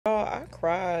Oh, I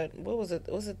cried. What was it?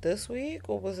 Was it this week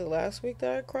or was it last week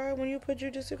that I cried when you put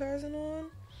Jujutsu Kaisen on?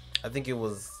 I think it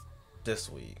was this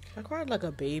week I cried like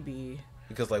a baby.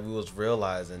 because like we was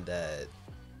realizing that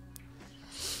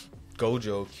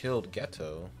Gojo killed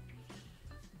Geto,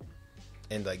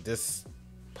 and like this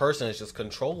person is just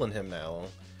controlling him now,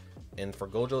 and for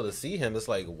Gojo to see him, it's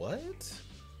like what?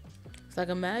 It's like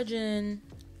imagine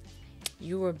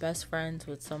you were best friends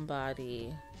with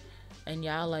somebody and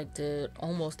y'all like did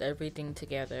almost everything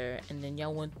together, and then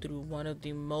y'all went through one of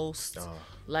the most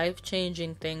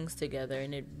life-changing things together,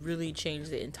 and it really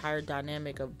changed the entire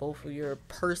dynamic of both of your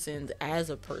persons as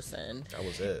a person. That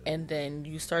was it. And then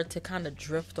you start to kind of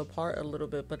drift apart a little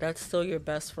bit, but that's still your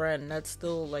best friend. That's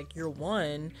still like your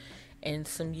one. And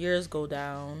some years go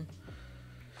down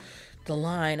the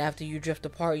line after you drift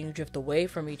apart and you drift away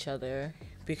from each other,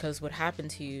 because what happened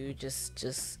to you it's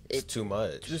too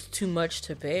much. Just too much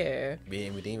to bear. We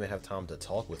didn't even have time to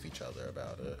talk with each other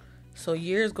about it. So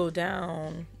years go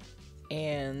down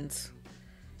and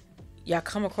y'all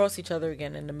come across each other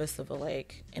again in the midst of an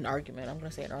argument. I'm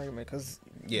gonna say an argument because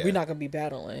we're not gonna be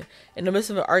battling in the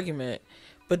midst of an argument.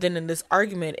 But then in this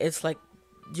argument, it's like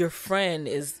your friend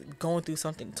is going through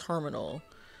something terminal,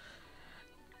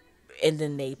 and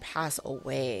then they pass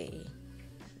away.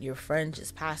 Your friend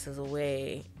just passes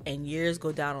away, and years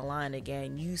go down the line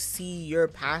again. You see your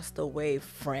passed away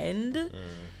friend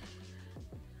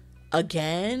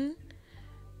again.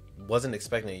 Wasn't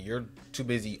expecting it. You're too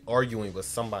busy arguing with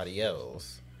somebody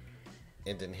else,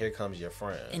 and then here comes your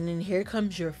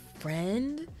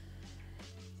friend.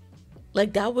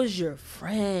 Like, that was your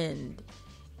friend,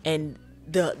 and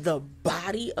the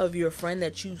body of your friend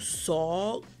that you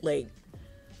saw like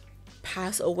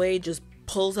pass away just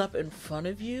pulls up in front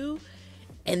of you,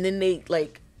 and then they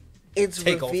it's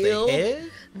take revealed off their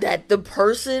head? That the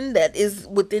person that is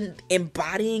within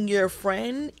embodying your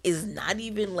friend is not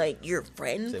even like your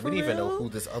friend. So for we don't even real. know who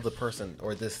this other person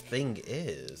or this thing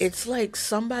is. It's like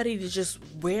somebody is just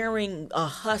wearing a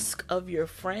husk of your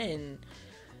friend.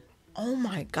 Oh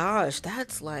my gosh,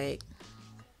 that's like,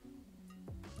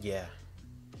 yeah,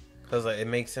 because it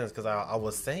makes sense. Because I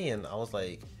was saying, I was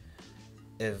like,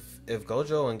 if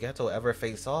Gojo and Geto ever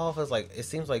face off, it's like it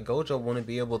seems like Gojo wouldn't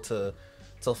be able to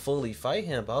fully fight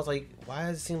him. But I was like, why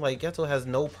does it seem like Geto has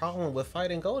no problem with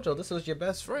fighting Gojo? This was your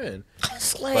best friend.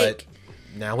 it's like,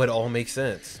 but now it all makes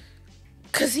sense.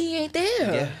 Cause he ain't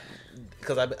there. Yeah,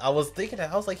 because I was thinking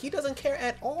that I was like, he doesn't care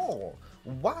at all.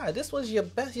 Why? This was your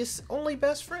only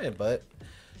best friend. But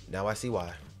now I see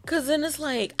why. Cause then it's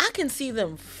like I can see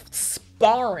them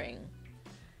sparring,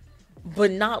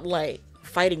 but not like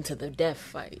fighting to the death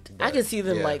fight. But, I can see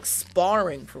them like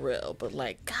sparring for real, but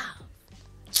like, God.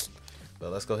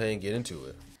 But let's go ahead and get into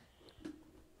it.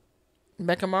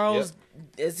 Mechamaru's,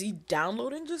 is he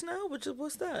downloading just now?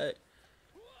 What's that?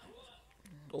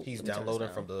 Oh, He's downloading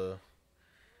from the...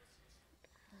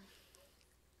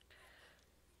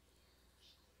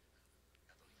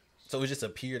 So it just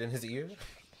appeared in his ear?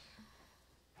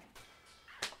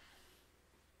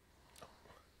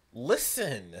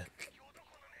 Listen!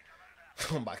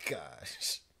 Oh my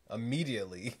gosh.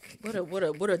 Immediately. What a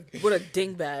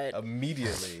dingbat.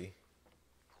 Immediately.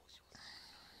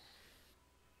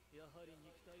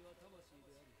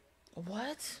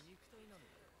 What?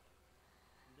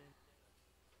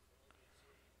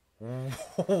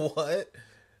 What?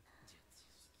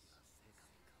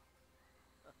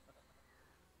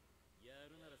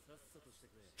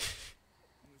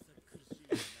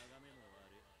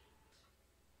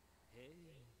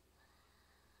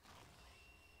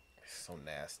 So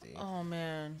nasty. Oh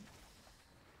man.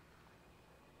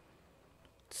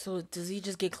 So does he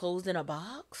just get closed in a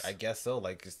box? I guess so.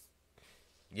 Like,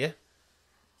 yeah.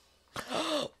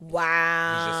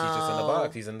 Wow. He's just in the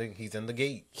box. He's in the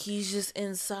gate. He's just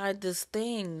inside this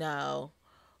thing now.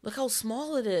 Look how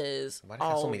small it is. Why do they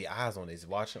have so many eyes on it? He's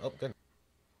watching. Oh, good.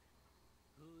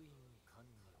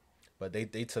 But they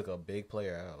took a big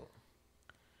player out.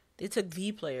 They took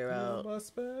the player out. My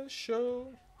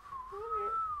special.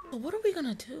 What are we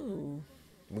gonna do?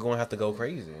 We're gonna have to go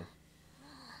crazy.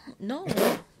 No.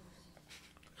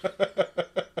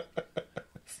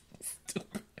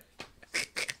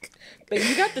 But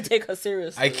you got to take her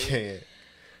seriously. I can't.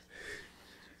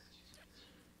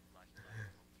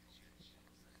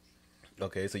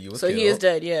 Okay, so you was killed. He is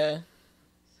dead, yeah.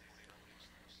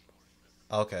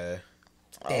 Okay.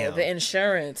 Damn. Oh, the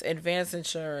insurance, advanced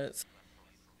insurance.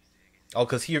 Oh,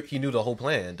 because he knew the whole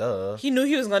plan, duh. He knew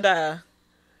he was gonna die.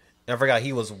 I forgot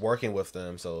he was working with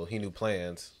them, so he knew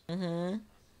plans. Mm-hmm.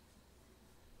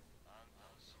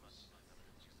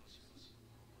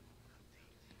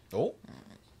 Oh.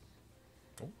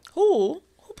 Who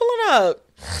bubbling up.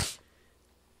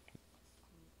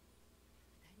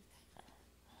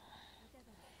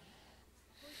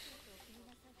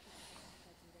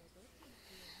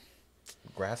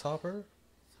 Grasshopper?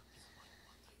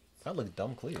 That looks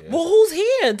dumb clear. Well, who's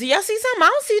here? Do y'all see something? I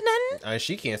don't see nothing.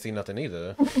 She can't see nothing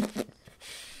either.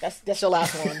 That's your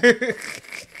last one.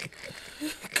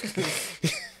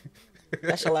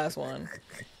 That's your last one.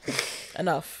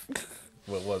 Enough.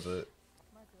 What was it?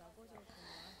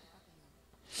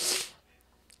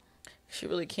 She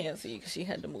really can't see because she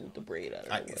had to move the braid out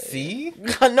of the way. See?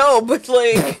 I know, but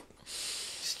like...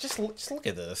 Just look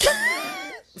at this.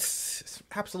 It's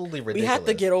absolutely ridiculous. We have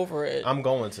to get over it. I'm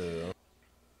going to.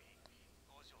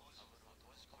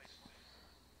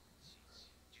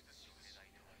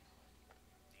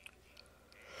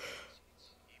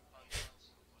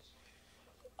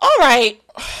 All right.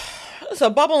 It's a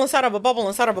bubble inside of a bubble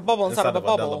inside of a bubble inside of a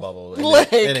bubble.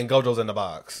 And then Gojo's in the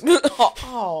box.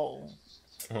 Oh.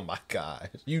 Oh my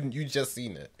god. You just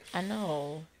seen it. I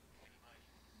know.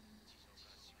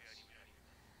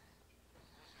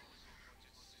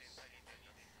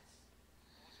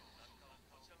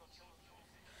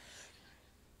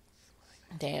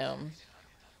 Damn.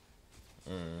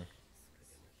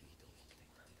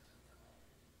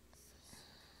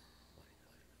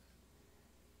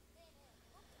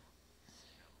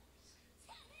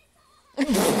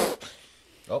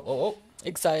 Oh.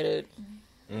 Excited.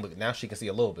 Look, now she can see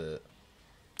a little bit.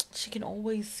 She can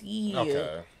always see.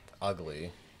 Okay.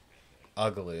 Ugly.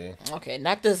 Okay,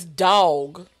 not this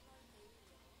dog.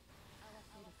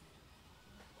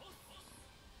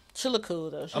 She look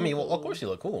cool though. Well, of course she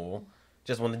look cool.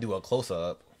 Just want to do a close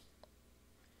up.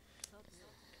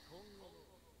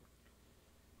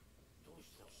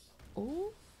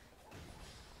 Ooh,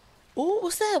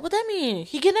 what's that? What that mean?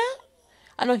 He getting out?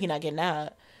 I know he not getting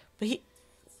out, but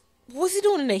what's he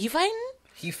doing in there? He fighting?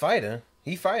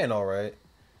 He fighting all right.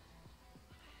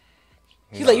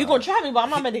 He's like, you gonna try me, but I'm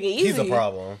not meant to get easy. He's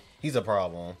a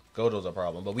problem. Gojo's a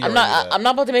problem, but I'm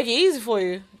not about to make it easy for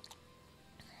you.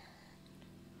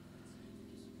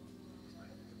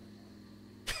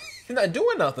 He's not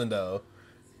doing nothing though.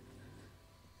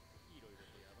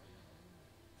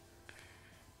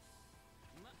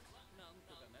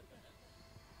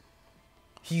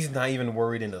 He's not even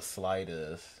worried in the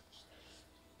slightest.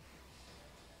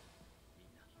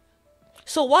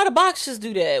 So why the box just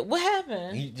do that? What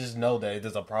happened? He just know that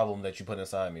there's a problem that you put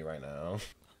inside me right now.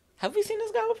 Have we seen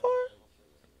this guy before?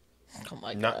 Oh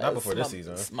my god. Not before this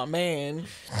season. It's my man.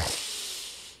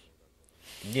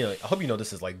 You know, I hope you know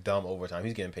this is like dumb overtime.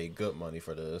 He's getting paid good money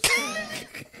for this.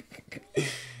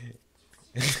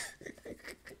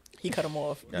 He cut him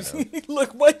off. I know.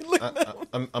 Look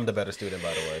I'm the better student,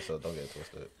 by the way, so don't get it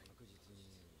twisted.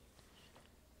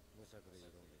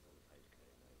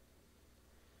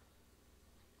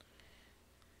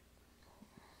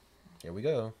 Here we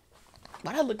go.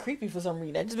 Why that look creepy for some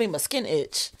reason? That just made my skin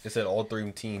itch. It said all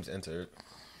 3 teams entered.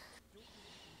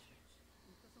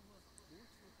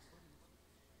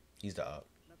 He's the op.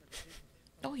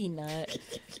 No, he not.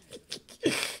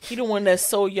 He the one that's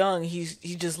so young. He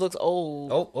just looks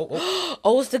old. Oh.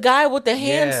 Oh, it's the guy with the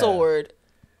hand sword.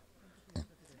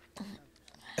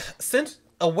 Sense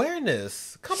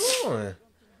awareness. Come on.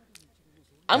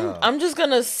 I'm just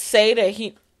gonna say that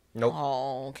he. Nope.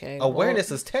 Oh, okay.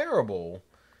 Awareness is terrible.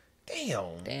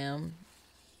 Damn.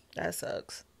 That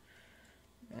sucks.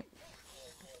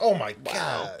 Oh my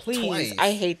god. Please. Twice.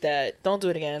 I hate that. Don't do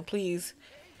it again, please.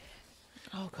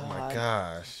 Oh god. Oh my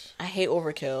gosh. I hate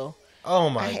overkill. Oh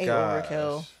my god. I hate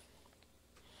overkill.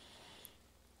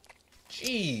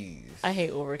 Jeez. I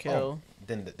hate overkill. Oh,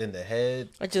 then the head.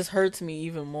 It just hurts me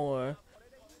even more.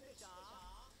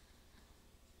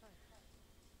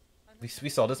 We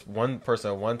saw this one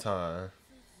person one time.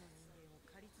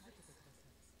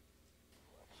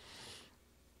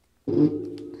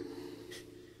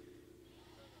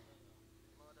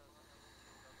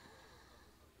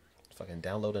 Fucking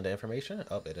downloading the information?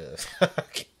 Oh, it is.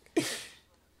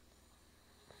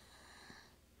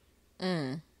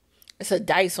 It's a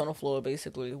dice on the floor,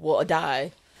 basically. Well, a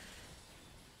die.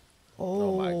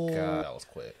 Oh my god, that was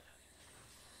quick.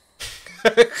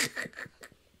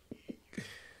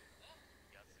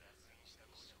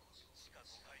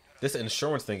 This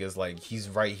insurance thing is like, he's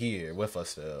right here with us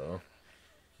still.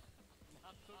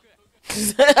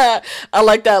 I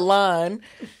like that line.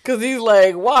 Because he's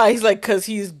like, why? He's like, because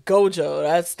he's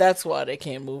GOJO. That's why they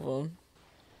can't move him.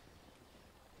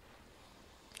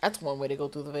 That's one way to go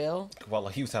through the veil. Well,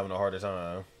 he was having a harder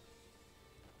time.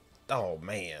 Oh,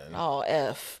 man. Oh,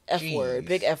 F Jeez. word.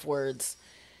 Big F words.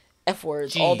 F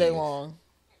words all day long.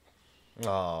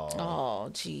 Oh. Oh,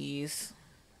 jeez.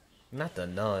 Not the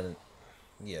nun.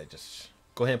 Yeah, just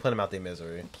go ahead and put him out their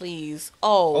misery. Please.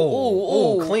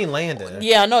 Oh, ooh. Clean landing.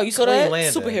 Yeah, no, you saw clean that?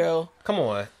 Landing. Superhero. Come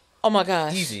on. Oh my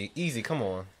gosh. Easy, come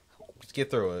on. Just get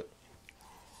through it.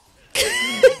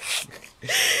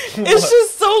 It's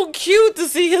just so cute to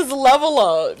see his level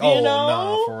up, you know?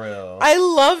 Nah, for real. I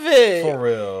love it. For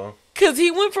real. Cause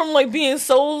he went from like being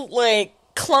so like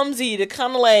clumsy to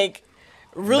kind of like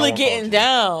really getting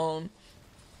down.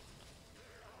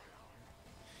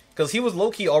 Cause he was low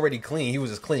key already clean. He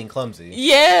was just clean clumsy.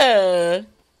 Yeah.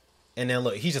 And then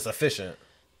look, he's just efficient.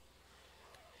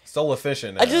 So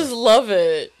efficient now. I just love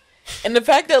it. And the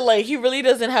fact that like he really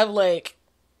doesn't have like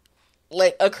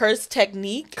a cursed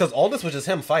technique. Because all this was just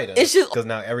him fighting. It's just because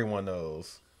now everyone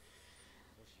knows.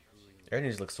 Everything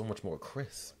just looks so much more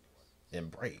crisp and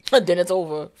bright. But then it's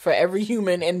over for every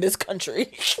human in this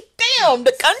country. Damn,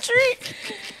 the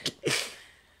country.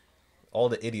 All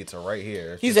the idiots are right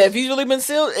here. He said, "If he's really been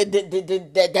sealed,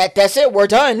 that's it. We're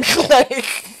done." Like,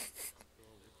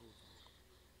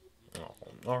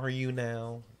 oh, are you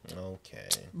now? Okay.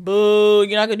 Boo!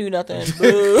 You're not gonna do nothing.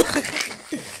 Boo!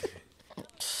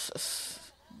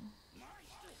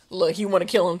 Look, he want to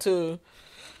kill him too.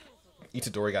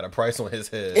 Itadori got a price on his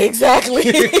head. Exactly.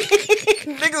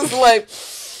 Niggas like,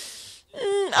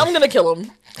 I'm gonna kill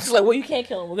him. He's like, well, you can't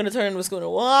kill him. We're gonna turn into a schooner.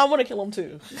 Well, I want to kill him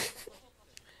too.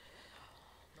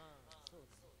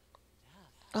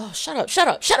 Oh, shut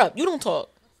up. You don't talk.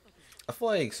 I feel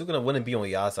like Sukuna wouldn't be on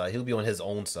Ya's side. He'll be on his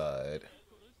own side.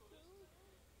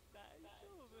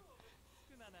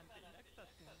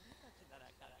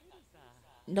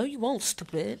 No, you won't,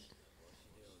 stupid.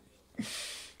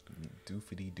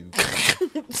 Doofity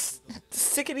doof.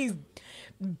 Sick of these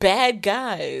bad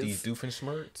guys. These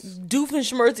doofenshmirtz?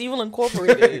 Doofenshmirtz Evil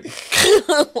Incorporated.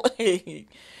 Like,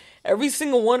 every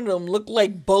single one of them look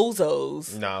like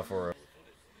bozos. Nah, for real.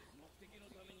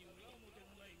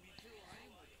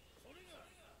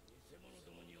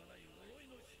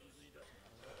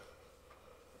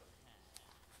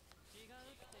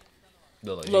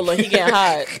 Lola, he getting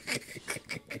hot.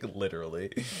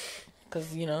 Literally.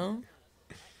 Because, you know,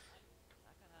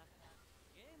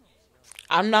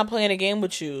 I'm not playing a game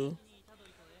with you.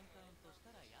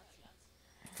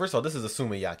 First of all, this is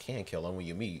assuming y'all can kill him when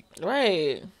you meet.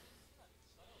 Right.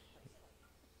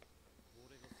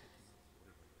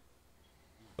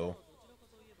 So.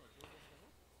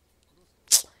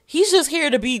 He's just here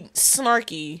to be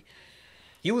snarky.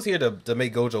 He was here to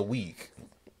make Gojo weak.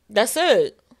 That's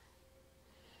it.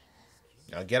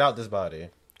 Now get out this body.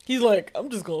 He's like, I'm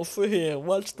just gonna sit here and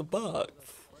watch the box.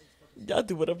 Y'all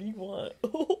do whatever you want.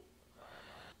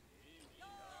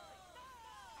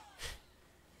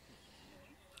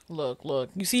 Look.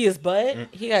 You see his butt?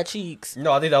 He got cheeks.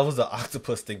 No, I think that was the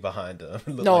octopus thing behind him.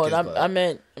 No, like I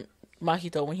meant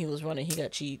Mahito when he was running. He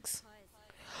got cheeks.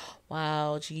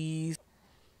 Wow, jeez.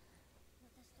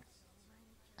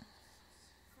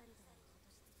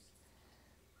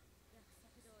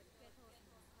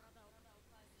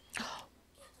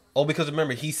 Oh, because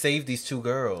remember, he saved these two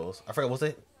girls. I forgot, was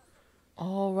it?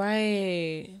 All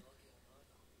right.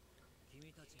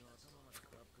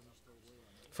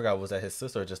 Forgot, was that his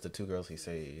sister or just the two girls he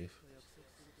saved?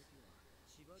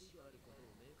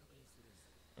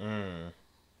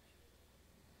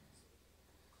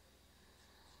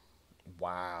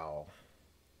 Wow.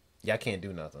 Yeah, I can't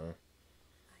do nothing.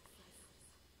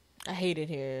 I hate it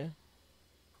here.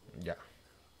 Yeah.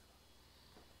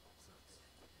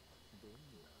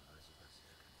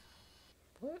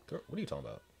 What? Girl, what are you talking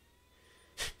about?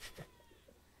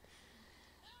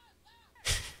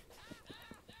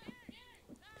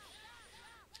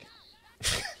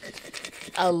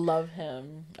 I love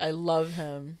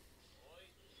him.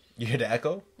 You hear the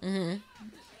echo? Mm-hmm.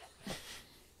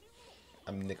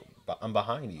 I'm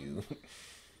behind you.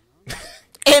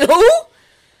 And who?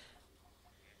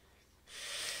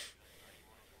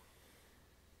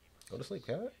 Go to sleep,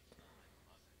 cat.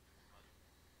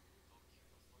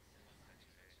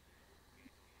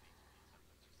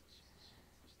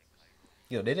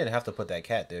 You know, they didn't have to put that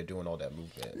cat there doing all that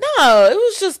movement. No, it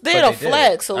was just there to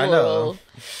flex a little. little.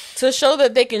 To show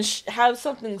that they can have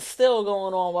something still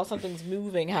going on while something's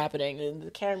happening, and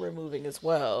the camera moving as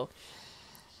well.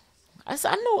 I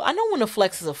know when a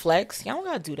flex is a flex. Y'all don't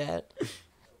gotta do that.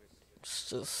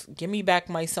 Just give me back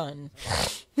my son.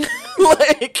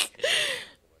 Like...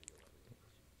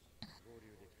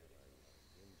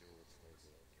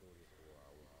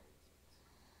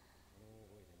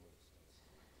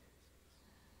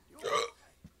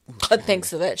 Thanks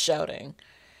to that shouting.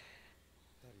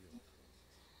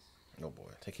 Oh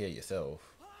boy, take care of yourself.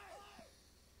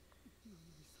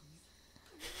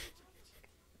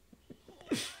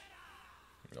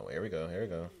 Oh, here we go. Here we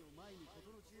go.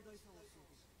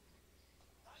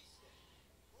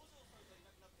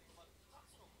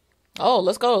 Oh,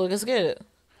 let's go. Let's get it.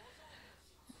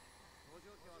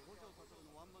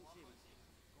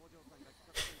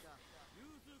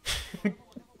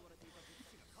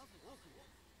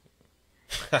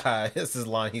 This is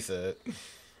line he said.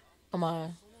 Come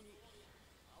on.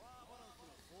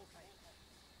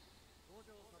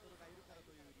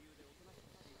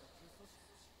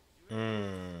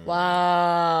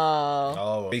 Wow.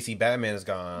 Oh, basically Batman is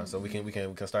gone, so we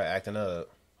can start acting up.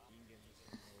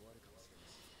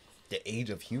 The age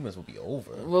of humans will be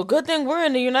over. Well, good thing we're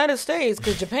in the United States,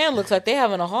 because Japan looks like they're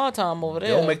having a hard time over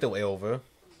there. They'll make their way over.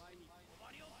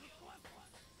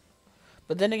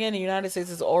 But then again, the United States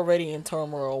is already in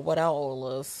turmoil without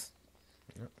all us.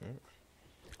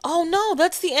 Oh no,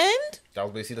 that's the end? That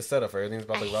was basically the setup for everything's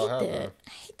about to happen. I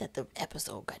hate that the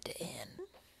episode got to end.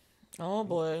 Oh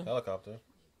boy. Helicopter.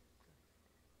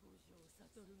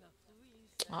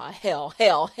 Oh, hell.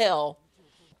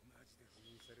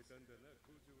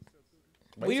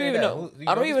 We don't even know.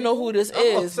 I don't even know who this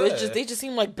is. But they just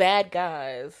seem like bad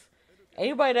guys.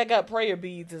 Anybody that got prayer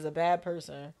beads is a bad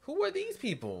person. Who are these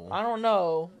people? I don't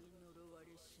know.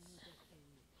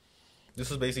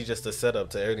 This is basically just a setup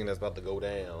to everything that's about to go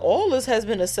down. All this has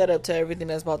been a setup to everything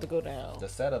that's about to go down. The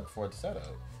setup for the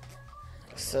setup.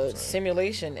 So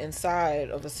simulation inside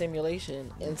of a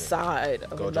simulation inside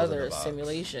of another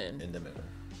simulation. In the middle.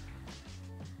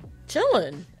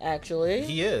 Chilling, actually.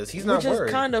 He is. He's not worried. Which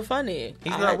is kind of funny.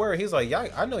 He's not worried. He's like, yeah,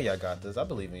 I know y'all got this. I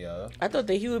believe in y'all. I thought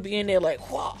that he would be in there like,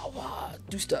 wah,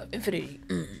 do stuff, infinity,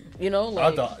 you know?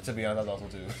 Like, I thought, to be honest, I thought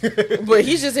so too. But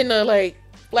he's just in there like,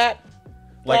 flap.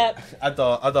 Like, I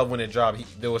thought when it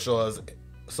dropped, they would show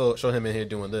him in here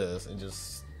doing this, and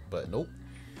just, but nope.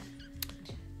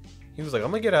 He was like,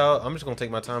 I'm gonna get out. I'm just gonna take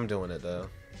my time doing it though.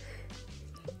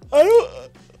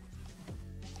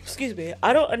 Excuse me.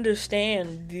 I don't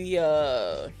understand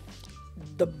the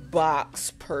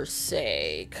box per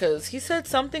se, because he said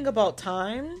something about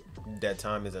time. That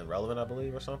time isn't relevant, I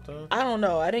believe, or something. I don't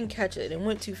know. I didn't catch it. It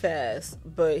went too fast.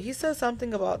 But he said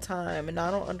something about time, and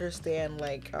I don't understand,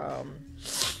 like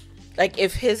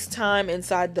if his time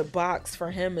inside the box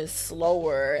for him is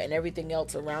slower and everything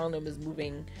else around him is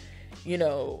moving, you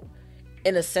know,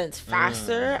 in a sense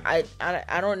faster. I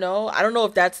don't know. I don't know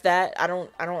if that's that. I don't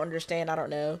understand. I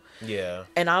don't know. Yeah.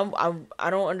 And I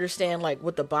don't understand like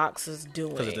what the box is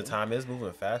doing. Because if the time is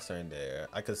moving faster in there,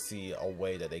 I could see a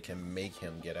way that they can make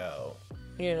him get out.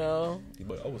 You know.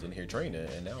 But I was in here training,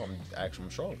 and now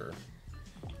I'm stronger.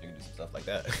 You can do some stuff like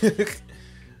that.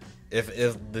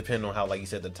 if depending on how, like you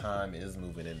said, the time is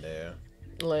moving in there.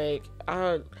 Like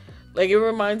it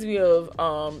reminds me of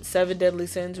Seven Deadly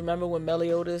Sins. Remember when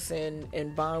Meliodas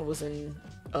and Bond was in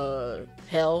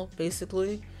hell,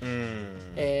 basically,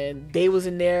 and they was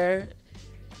in there,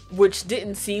 which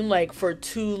didn't seem like for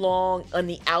too long on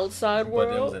the outside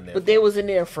world, but they was in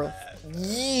there for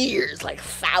years, like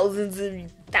thousands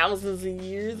of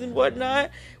years and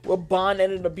whatnot. Where Bond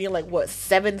ended up being like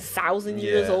 7,000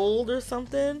 years old or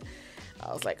something.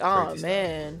 I was like, oh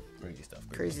man,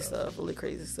 crazy stuff, really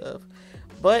crazy stuff.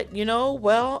 But you know,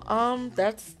 well,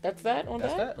 that's that on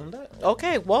that.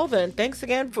 Okay, well then, thanks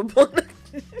again for pulling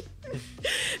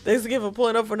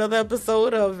up for another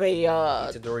episode of a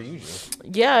ITADORI usual.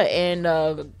 Yeah, and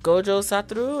GOJO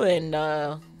Satoru and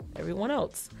everyone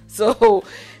else. So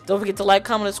don't forget to like,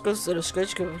 comment, and subscribe.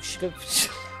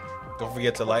 Don't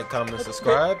forget to like, comment, and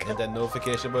subscribe, hit that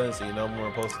notification button so you know when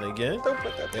we're posting again.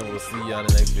 And we'll see you on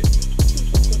the next video.